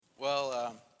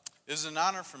It is an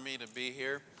honor for me to be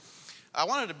here. I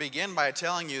wanted to begin by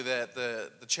telling you that the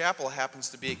chapel happens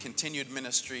to be a continued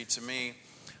ministry to me.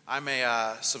 I'm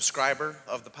a subscriber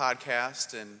of the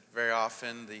podcast, and very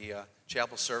often the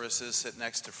chapel services sit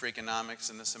next to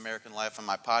Freakonomics and This American Life on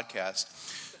my podcast.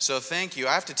 So thank you.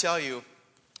 I have to tell you,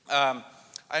 I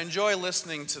enjoy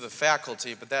listening to the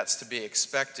faculty, but that's to be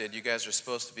expected. You guys are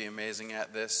supposed to be amazing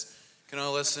at this. You can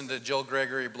only listen to Joel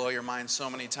Gregory blow your mind so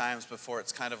many times before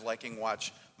it's kind of like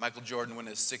watch Michael Jordan win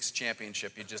his 6th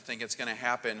championship. You just think it's going to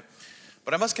happen.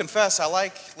 But I must confess, I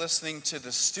like listening to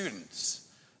the students.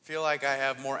 I feel like I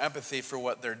have more empathy for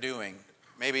what they're doing.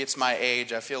 Maybe it's my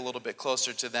age. I feel a little bit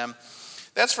closer to them.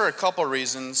 That's for a couple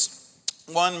reasons.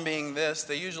 One being this,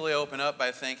 they usually open up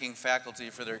by thanking faculty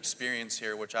for their experience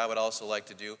here, which I would also like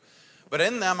to do. But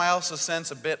in them, I also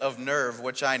sense a bit of nerve,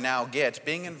 which I now get.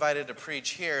 Being invited to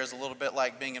preach here is a little bit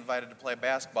like being invited to play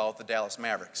basketball with the Dallas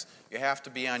Mavericks. You have to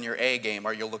be on your A game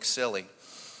or you'll look silly.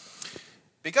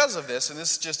 Because of this, and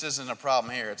this just isn't a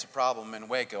problem here, it's a problem in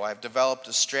Waco, I've developed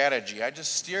a strategy. I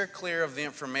just steer clear of the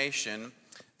information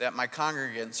that my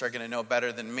congregants are going to know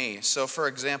better than me. So, for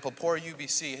example, poor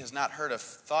UBC has not heard a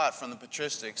thought from the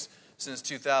patristics since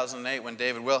 2008 when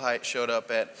David Wilhite showed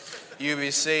up at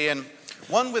UBC. And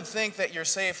one would think that you're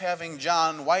safe having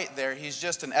John White there. He's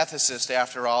just an ethicist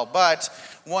after all, but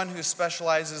one who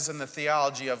specializes in the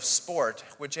theology of sport,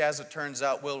 which as it turns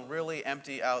out will really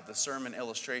empty out the sermon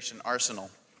illustration arsenal.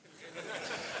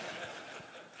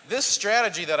 This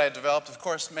strategy that I developed, of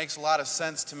course, makes a lot of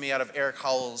sense to me out of Eric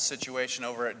Howell's situation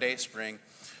over at Dayspring.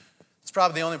 It's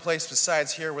probably the only place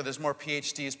besides here where there's more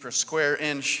PhDs per square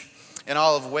inch in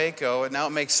all of Waco, and now it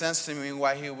makes sense to me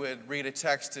why he would read a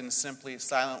text and simply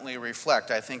silently reflect.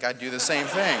 I think I'd do the same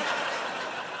thing.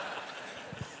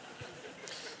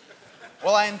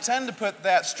 Well, I intend to put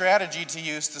that strategy to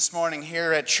use this morning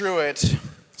here at Truett,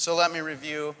 so let me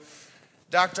review.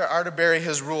 Dr. Arterberry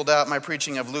has ruled out my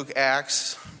preaching of Luke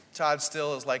Acts. Todd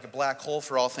Still is like a black hole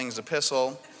for all things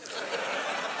epistle.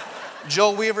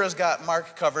 Joel Weaver has got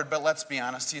Mark covered, but let's be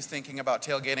honest, he's thinking about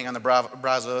tailgating on the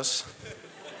Brazos.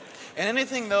 And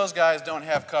anything those guys don't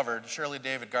have covered, surely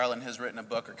David Garland has written a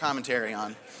book or commentary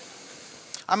on.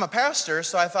 I'm a pastor,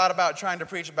 so I thought about trying to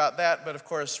preach about that, but of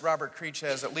course Robert Creech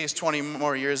has at least 20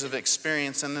 more years of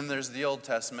experience, and then there's the Old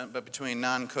Testament, but between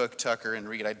Non-Cook, Tucker, and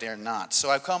Reed, I dare not. So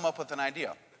I've come up with an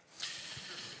idea.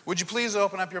 Would you please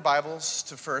open up your Bibles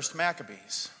to 1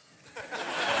 Maccabees?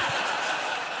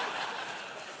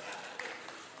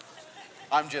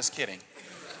 I'm just kidding.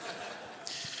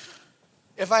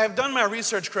 If I have done my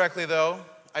research correctly, though,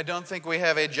 I don't think we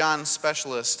have a John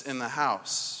specialist in the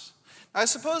house. I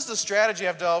suppose the strategy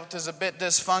I've developed is a bit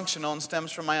dysfunctional and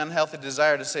stems from my unhealthy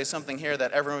desire to say something here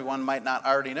that everyone might not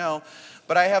already know.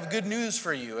 But I have good news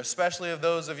for you, especially of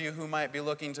those of you who might be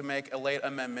looking to make a late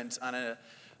amendment on a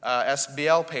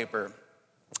SBL paper.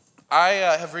 I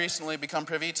have recently become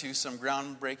privy to some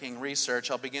groundbreaking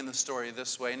research. I'll begin the story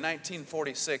this way. In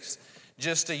 1946,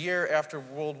 just a year after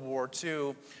World War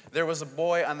II, there was a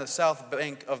boy on the south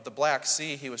bank of the Black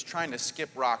Sea. He was trying to skip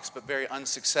rocks, but very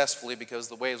unsuccessfully because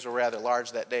the waves were rather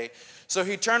large that day. So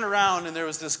he turned around, and there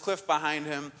was this cliff behind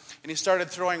him, and he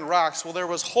started throwing rocks. Well, there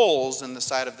was holes in the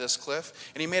side of this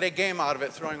cliff, and he made a game out of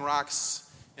it, throwing rocks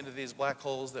into these black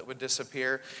holes that would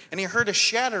disappear. And he heard a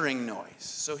shattering noise.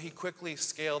 So he quickly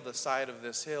scaled the side of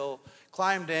this hill,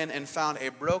 climbed in, and found a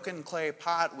broken clay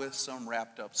pot with some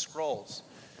wrapped up scrolls.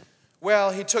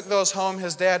 Well, he took those home.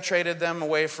 His dad traded them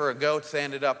away for a goat. They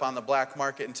ended up on the black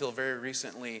market until very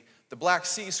recently. The Black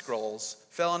Sea Scrolls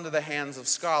fell into the hands of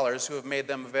scholars who have made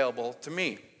them available to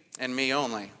me, and me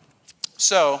only.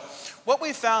 So, what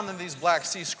we found in these Black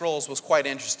Sea Scrolls was quite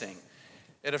interesting.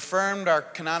 It affirmed our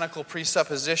canonical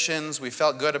presuppositions. We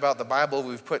felt good about the Bible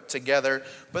we've put together.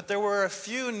 But there were a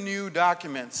few new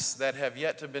documents that have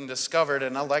yet to have been discovered,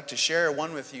 and I'd like to share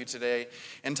one with you today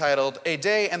entitled, A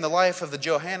Day in the Life of the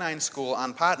Johannine School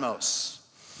on Patmos.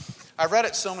 I've read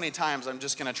it so many times, I'm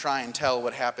just going to try and tell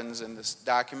what happens in this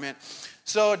document.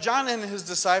 So John and his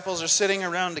disciples are sitting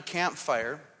around a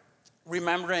campfire,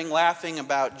 remembering, laughing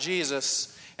about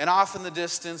Jesus. And off in the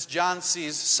distance, John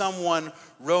sees someone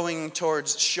rowing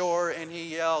towards shore, and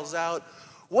he yells out,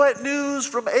 "What news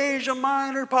from Asia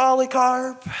Minor,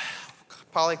 Polycarp?"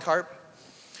 Polycarp,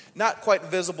 not quite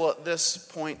visible at this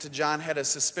point to John, had a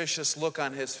suspicious look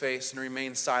on his face and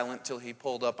remained silent till he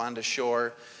pulled up onto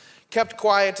shore. Kept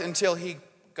quiet until he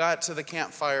got to the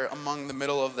campfire among the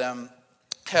middle of them,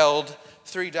 held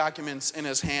 3 documents in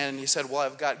his hand, and he said, "Well,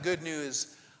 I've got good news,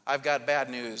 I've got bad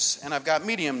news, and I've got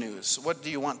medium news. What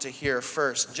do you want to hear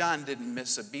first?" John didn't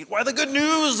miss a beat. "Why, the good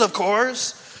news, of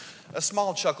course." A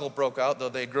small chuckle broke out, though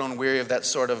they'd grown weary of that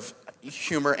sort of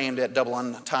humor aimed at double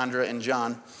entendre in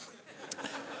John.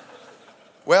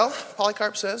 Well,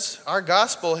 Polycarp says, our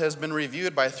gospel has been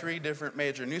reviewed by 3 different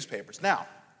major newspapers. Now,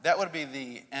 that would be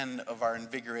the end of our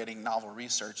invigorating novel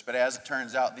research, but as it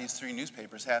turns out, these 3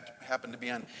 newspapers happened to be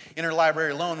on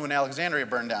interlibrary loan when Alexandria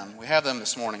burned down. We have them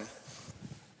this morning.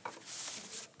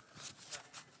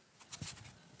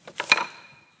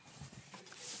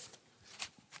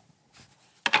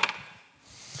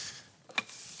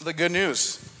 The good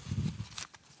news.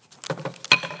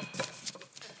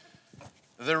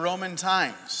 The Roman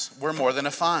Times were more than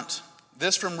a font.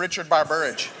 This from Richard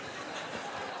Barburridge.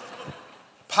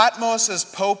 Patmos as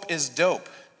Pope is dope.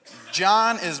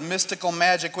 John is mystical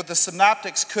magic. What the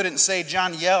synoptics couldn't say,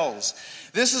 John yells.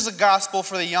 This is a gospel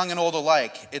for the young and old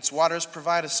alike. Its waters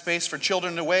provide a space for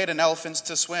children to wade and elephants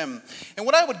to swim. And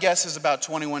what I would guess is about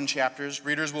 21 chapters.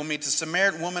 Readers will meet the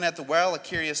Samaritan woman at the well, a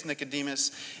curious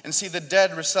Nicodemus, and see the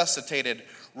dead resuscitated.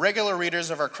 Regular readers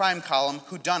of our crime column,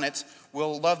 Whodunit,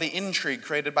 will love the intrigue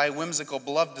created by a whimsical,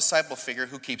 beloved disciple figure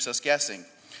who keeps us guessing.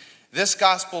 This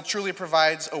gospel truly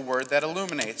provides a word that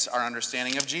illuminates our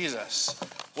understanding of Jesus.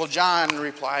 Well, John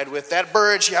replied with, that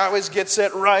Burridge, he always gets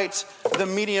it right. The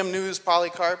medium news,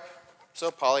 Polycarp.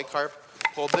 So Polycarp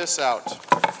pulled this out.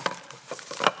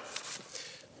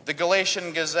 The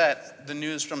Galatian Gazette, the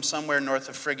news from somewhere north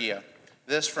of Phrygia.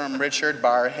 This from Richard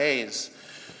Barr Hayes.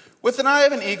 With an eye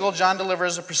of an eagle, John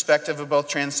delivers a perspective of both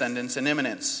transcendence and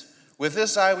immanence. With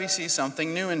this eye, we see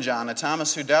something new in John, a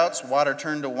Thomas who doubts, water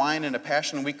turned to wine, and a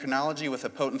Passion-Week chronology with a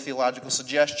potent theological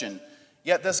suggestion.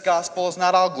 Yet this gospel is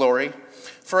not all glory.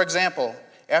 For example,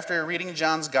 after reading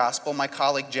John's gospel, my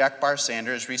colleague Jack Barr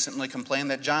Sanders recently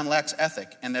complained that John lacks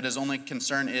ethic and that his only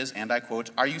concern is, and I quote,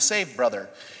 "Are you saved, brother?"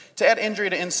 To add injury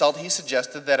to insult, he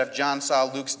suggested that if John saw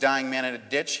Luke's dying man in a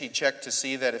ditch, he'd check to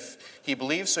see that if he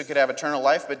believed so he could have eternal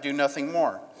life but do nothing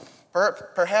more.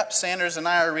 Perhaps Sanders and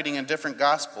I are reading a different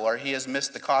gospel, or he has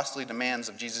missed the costly demands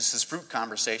of Jesus' fruit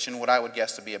conversation, what I would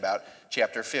guess to be about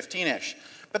chapter 15-ish.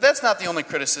 But that's not the only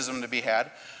criticism to be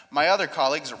had. My other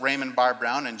colleagues, Raymond Barr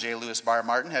Brown and J. Lewis Barr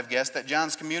Martin, have guessed that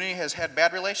John's community has had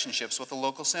bad relationships with the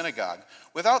local synagogue.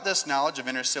 Without this knowledge of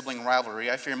inter-sibling rivalry,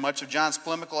 I fear much of John's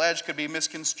polemical edge could be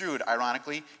misconstrued,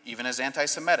 ironically, even as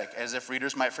anti-Semitic, as if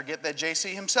readers might forget that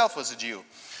J.C. himself was a Jew.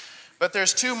 But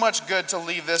there's too much good to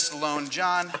leave this alone.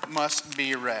 John must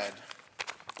be read.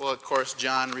 Well, of course,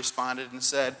 John responded and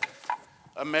said,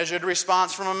 a measured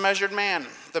response from a measured man.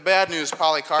 The bad news,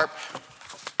 Polycarp.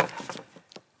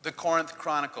 The Corinth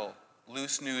Chronicle,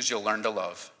 loose news you'll learn to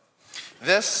love.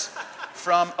 This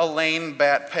from Elaine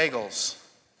Bat Pagels.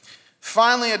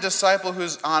 Finally, a disciple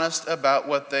who's honest about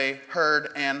what they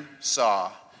heard and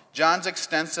saw. John's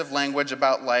extensive language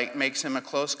about light makes him a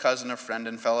close cousin of friend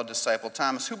and fellow disciple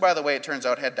Thomas, who, by the way, it turns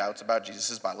out had doubts about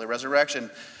Jesus' bodily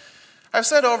resurrection. I've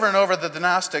said over and over that the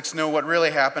Gnostics know what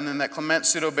really happened and that Clement,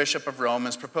 pseudo-bishop of Rome,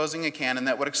 is proposing a canon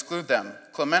that would exclude them.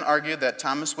 Clement argued that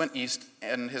Thomas went east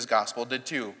and his gospel did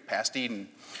too, past Eden.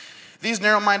 These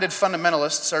narrow-minded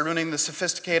fundamentalists are ruining the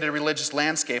sophisticated religious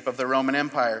landscape of the Roman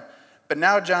Empire. But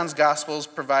now John's Gospels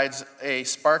provides a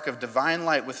spark of divine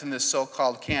light within this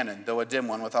so-called canon, though a dim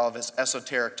one with all of his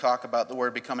esoteric talk about the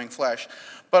Word becoming flesh,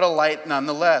 but a light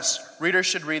nonetheless. Readers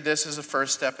should read this as a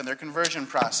first step in their conversion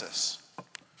process.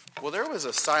 Well, there was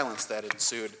a silence that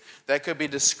ensued that could be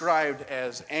described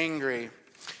as angry.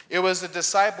 It was the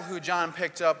disciple who John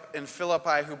picked up in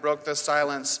Philippi who broke the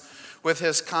silence with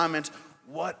his comment,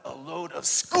 "What a load of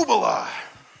scubala!"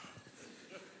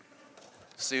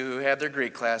 See who had their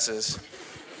Greek classes.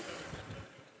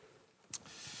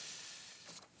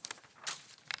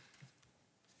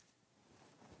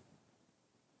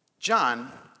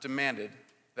 John demanded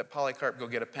that Polycarp go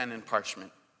get a pen and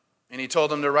parchment. And he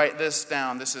told him to write this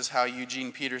down. This is how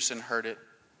Eugene Peterson heard it.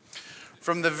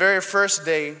 From the very first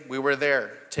day, we were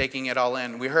there, taking it all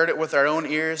in. We heard it with our own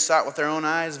ears, saw it with our own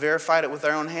eyes, verified it with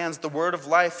our own hands. The word of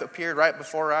life appeared right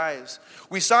before our eyes.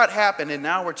 We saw it happen, and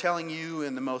now we're telling you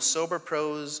in the most sober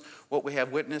prose, what we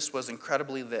have witnessed was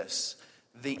incredibly this.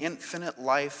 The infinite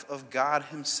life of God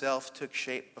himself took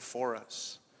shape before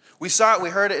us. We saw it, we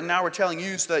heard it, and now we're telling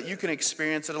you so that you can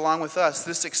experience it along with us.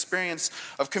 This experience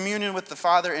of communion with the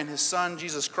Father and his Son,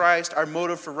 Jesus Christ, our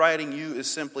motive for writing you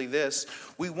is simply this.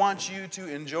 We want you to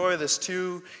enjoy this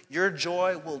too. Your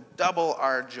joy will double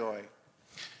our joy.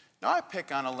 Now, I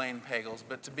pick on Elaine Pagels,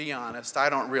 but to be honest,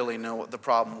 I don't really know what the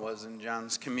problem was in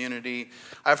John's community.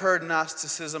 I've heard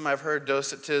Gnosticism, I've heard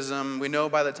Docetism. We know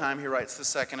by the time he writes the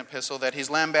second epistle that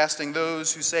he's lambasting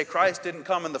those who say Christ didn't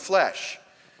come in the flesh.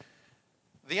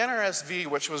 The NRSV,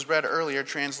 which was read earlier,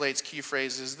 translates key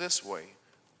phrases this way.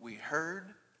 We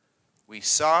heard, We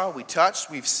saw, we touched,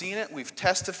 we've seen it, we've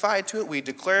testified to it, we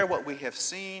declare what we have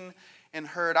seen and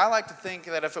heard. I like to think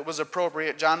that if it was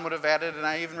appropriate, John would have added, and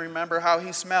I even remember how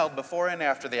he smelled before and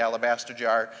after the alabaster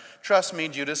jar. Trust me,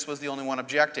 Judas was the only one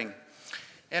objecting.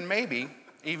 And maybe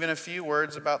even a few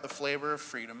words about the flavor of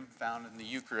freedom found in the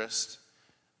Eucharist.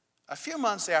 A few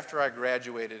months after I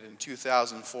graduated in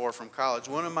 2004 from college,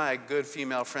 one of my good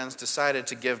female friends decided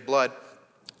to give blood.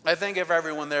 I think if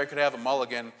everyone there could have a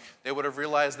mulligan, they would have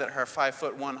realized that her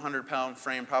 5'1", 100-pound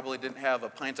frame probably didn't have a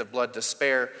pint of blood to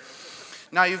spare.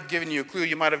 Now you've given you a clue.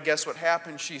 You might have guessed what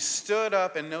happened. She stood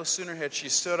up, and no sooner had she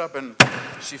stood up and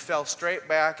she fell straight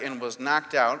back and was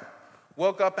knocked out.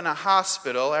 Woke up in a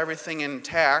hospital, everything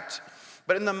intact.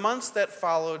 But in the months that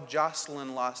followed,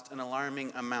 Jocelyn lost an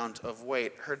alarming amount of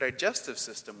weight. Her digestive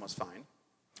system was fine.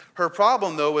 Her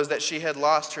problem, though, was that she had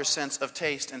lost her sense of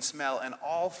taste and smell, and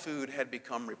all food had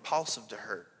become repulsive to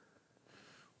her.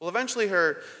 Well, eventually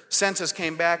her senses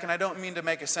came back, and I don't mean to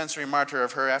make a sensory martyr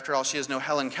of her. After all, she is no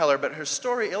Helen Keller, but her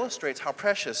story illustrates how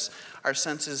precious our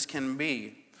senses can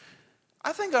be.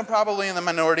 I think I'm probably in the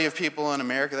minority of people in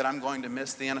America that I'm going to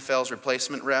miss the NFL's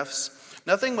replacement refs.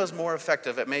 Nothing was more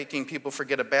effective at making people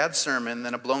forget a bad sermon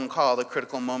than a blown call at a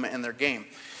critical moment in their game.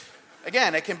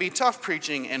 Again, it can be tough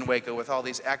preaching in Waco with all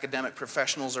these academic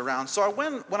professionals around. So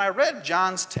when I read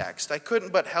John's text, I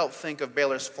couldn't but help think of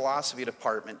Baylor's philosophy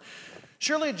department.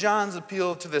 Surely John's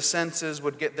appeal to the senses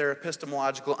would get their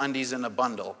epistemological undies in a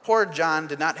bundle. Poor John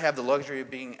did not have the luxury of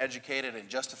being educated in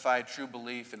justified true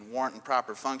belief and warrant and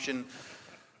proper function.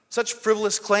 Such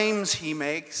frivolous claims he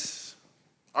makes,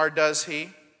 or does he?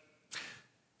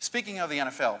 Speaking of the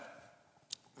NFL,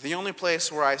 the only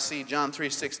place where I see John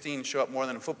 3:16 show up more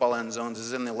than in football end zones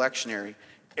is in the lectionary.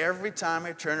 Every time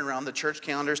I turn around, the church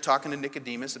calendar is talking to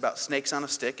Nicodemus about snakes on a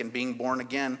stick and being born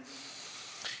again.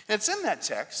 And it's in that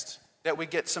text that we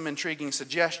get some intriguing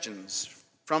suggestions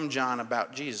from John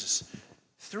about Jesus.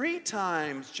 3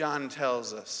 times John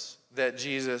tells us that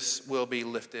Jesus will be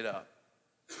lifted up.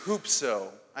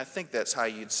 Hoopso. I think that's how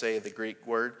you'd say the Greek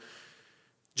word.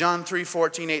 John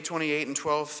 3:14, 8:28, and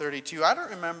 12:32. I don't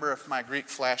remember if my Greek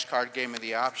flashcard gave me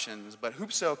the options, but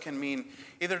hoopso can mean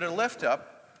either to lift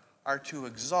up or to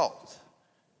exalt.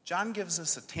 John gives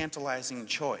us a tantalizing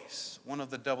choice, one of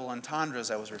the double entendres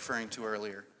I was referring to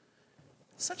earlier.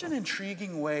 Such an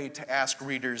intriguing way to ask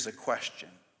readers a question.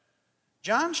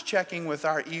 John's checking with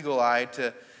our eagle eye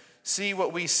to see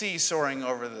what we see soaring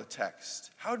over the text.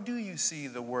 How do you see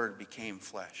the Word became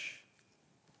flesh?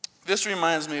 This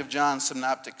reminds me of John's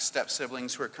synoptic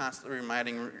step-siblings who are constantly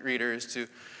reminding readers to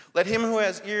let him who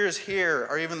has ears hear,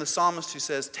 or even the psalmist who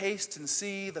says, taste and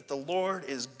see that the Lord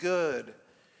is good.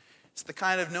 It's the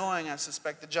kind of knowing I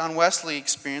suspect that John Wesley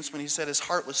experienced when he said his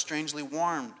heart was strangely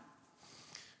warmed.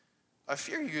 A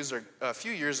few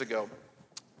years ago,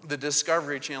 the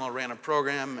Discovery Channel ran a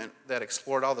program that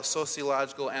explored all the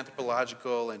sociological,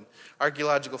 anthropological, and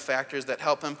archaeological factors that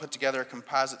help them put together a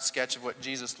composite sketch of what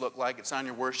Jesus looked like. It's on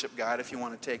your worship guide if you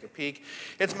want to take a peek.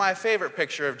 It's my favorite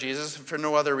picture of Jesus. For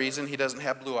no other reason, he doesn't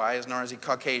have blue eyes, nor is he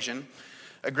Caucasian.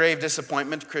 A grave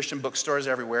disappointment to Christian bookstores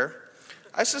everywhere.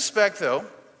 I suspect, though,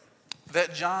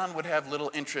 that John would have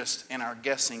little interest in our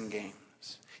guessing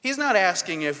games. He's not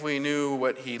asking if we knew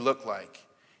what he looked like.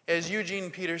 As Eugene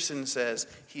Peterson says,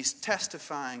 he's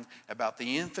testifying about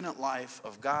the infinite life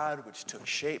of God which took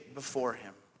shape before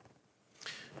him.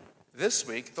 This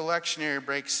week in the lectionary,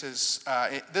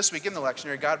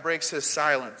 God breaks his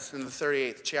silence in the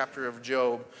 38th chapter of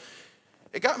Job.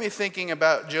 It got me thinking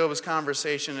about Job's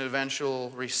conversation and eventual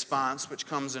response, which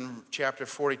comes in chapter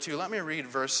 42. Let me read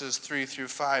verses 3 through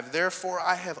 5. Therefore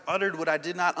I have uttered what I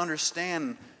did not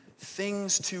understand,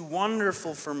 things too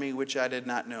wonderful for me which I did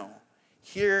not know.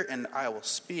 Hear and I will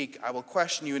speak. I will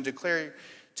question you and declare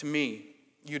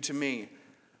you to me.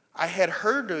 I had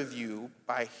heard of you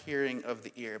by hearing of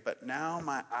the ear, but now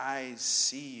my eyes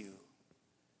see you.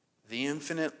 The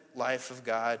infinite life of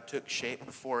God took shape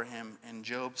before him, and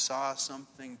Job saw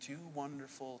something too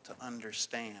wonderful to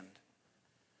understand.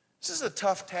 This is a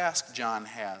tough task John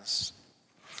has.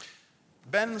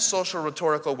 Ben Social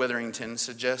Rhetorical Witherington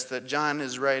suggests that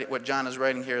what John is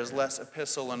writing here is less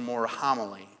epistle and more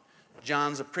homily.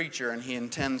 John's a preacher, and he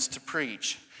intends to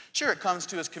preach. Sure, it comes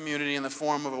to his community in the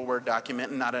form of a Word document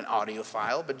and not an audio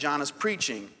file, but John is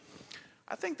preaching.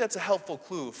 I think that's a helpful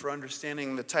clue for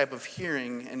understanding the type of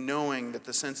hearing and knowing that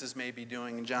the senses may be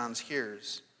doing in John's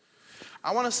hearers.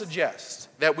 I want to suggest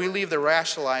that we leave the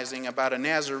rationalizing about a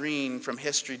Nazarene from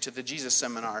history to the Jesus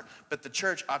seminar, but the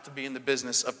church ought to be in the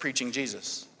business of preaching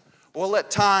Jesus. We'll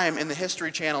let Time and the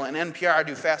History Channel and NPR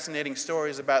do fascinating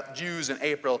stories about Jews in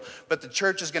April, but the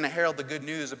church is going to herald the good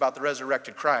news about the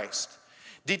resurrected Christ.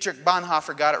 Dietrich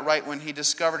Bonhoeffer got it right when he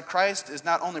discovered Christ is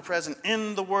not only present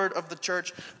in the word of the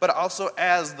church, but also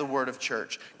as the word of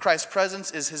church. Christ's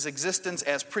presence is his existence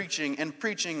as preaching. In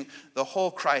preaching, the whole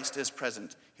Christ is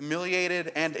present,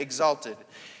 humiliated and exalted.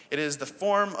 It is the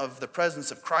form of the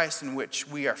presence of Christ in which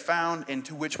we are found and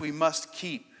to which we must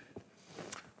keep.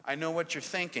 I know what you're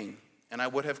thinking, and I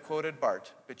would have quoted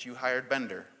Bart, but you hired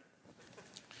Bender.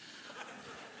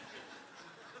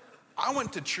 I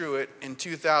went to Truett in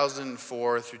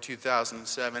 2004 through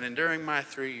 2007, and during my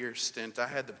 3-year stint, I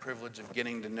had the privilege of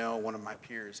getting to know one of my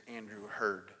peers, Andrew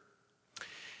Hurd.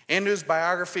 Andrew's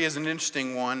biography is an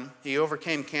interesting one. He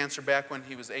overcame cancer back when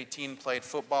he was 18, played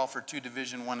football for 2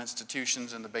 Division I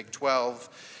institutions in the Big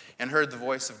 12, and heard the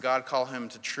voice of God call him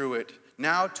to Truett.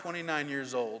 Now, 29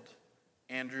 years old,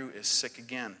 Andrew is sick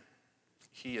again.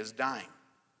 He is dying.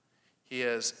 He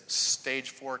has stage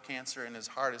 4 cancer in his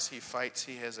heart as he fights.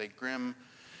 He has a grim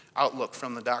outlook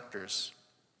from the doctors.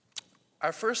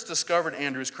 I first discovered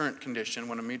Andrew's current condition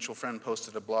when a mutual friend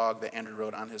posted a blog that Andrew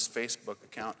wrote on his Facebook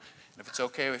account. And if it's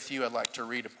okay with you, I'd like to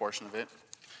read a portion of it.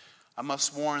 I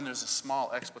must warn there's a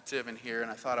small expletive in here, and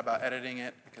I thought about editing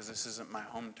it because this isn't my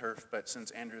home turf, but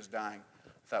since Andrew's dying,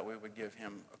 I thought we would give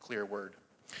him a clear word.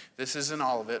 This isn't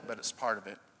all of it, but it's part of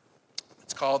it.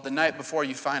 It's called The Night Before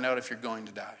You Find Out If You're Going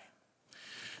to Die.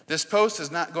 This post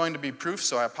is not going to be proof,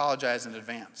 so I apologize in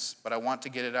advance, but I want to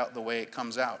get it out the way it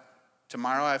comes out.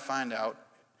 Tomorrow I find out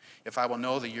if I will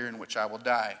know the year in which I will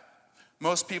die.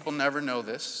 Most people never know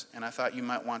this, and I thought you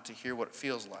might want to hear what it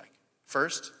feels like.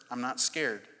 First, I'm not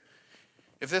scared.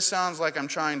 If this sounds like I'm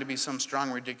trying to be some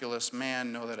strong, ridiculous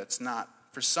man, know that it's not.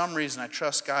 For some reason, I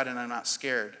trust God and I'm not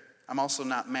scared. I'm also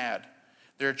not mad.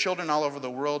 There are children all over the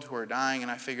world who are dying,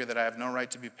 and I figure that I have no right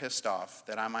to be pissed off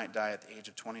that I might die at the age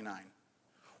of 29.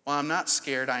 While I'm not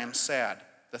scared, I am sad.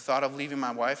 The thought of leaving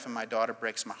my wife and my daughter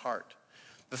breaks my heart.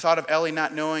 The thought of Ellie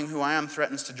not knowing who I am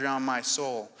threatens to drown my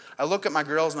soul. I look at my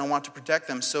girls and I want to protect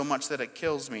them so much that it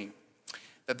kills me,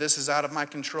 that this is out of my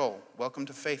control. Welcome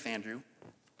to faith, Andrew.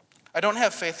 I don't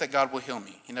have faith that God will heal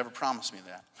me. He never promised me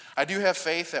that. I do have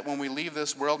faith that when we leave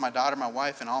this world, my daughter, my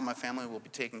wife, and all my family will be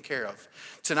taken care of.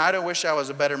 Tonight I wish I was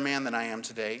a better man than I am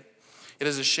today. It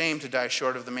is a shame to die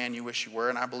short of the man you wish you were,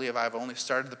 and I believe I have only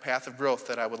started the path of growth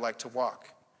that I would like to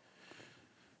walk.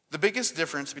 The biggest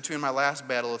difference between my last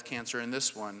battle of cancer and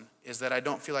this one is that I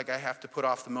don't feel like I have to put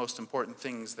off the most important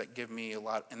things that give me a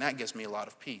lot, and that gives me a lot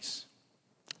of peace.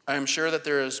 I am sure that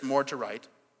there is more to write,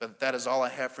 but that is all I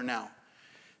have for now.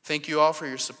 Thank you all for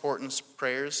your support and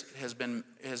prayers. It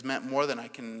has meant more than I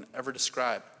can ever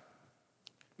describe.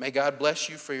 May God bless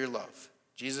you for your love.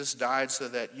 Jesus died so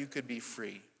that you could be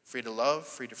free. Free to love,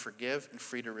 free to forgive, and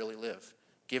free to really live.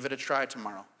 Give it a try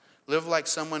tomorrow. Live like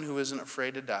someone who isn't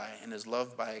afraid to die and is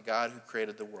loved by a God who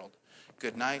created the world.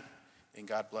 Good night, and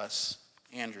God bless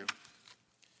Andrew.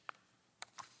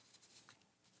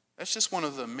 That's just one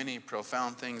of the many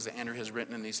profound things that Andrew has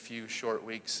written in these few short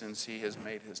weeks since he has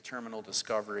made his terminal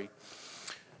discovery.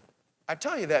 I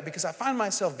tell you that because I find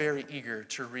myself very eager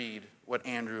to read what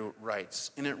Andrew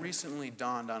writes, and it recently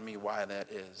dawned on me why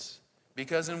that is.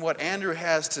 Because in what Andrew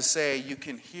has to say, you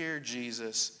can hear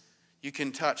Jesus, you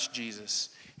can touch Jesus,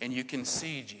 and you can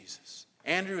see Jesus.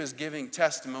 Andrew is giving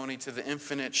testimony to the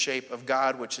infinite shape of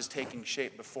God which is taking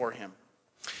shape before him.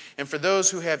 And for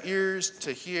those who have ears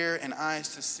to hear and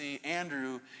eyes to see,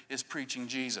 Andrew is preaching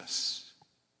Jesus.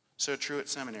 So Truett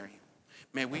Seminary,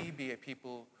 may we be a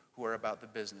people who are about the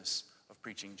business of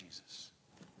preaching Jesus.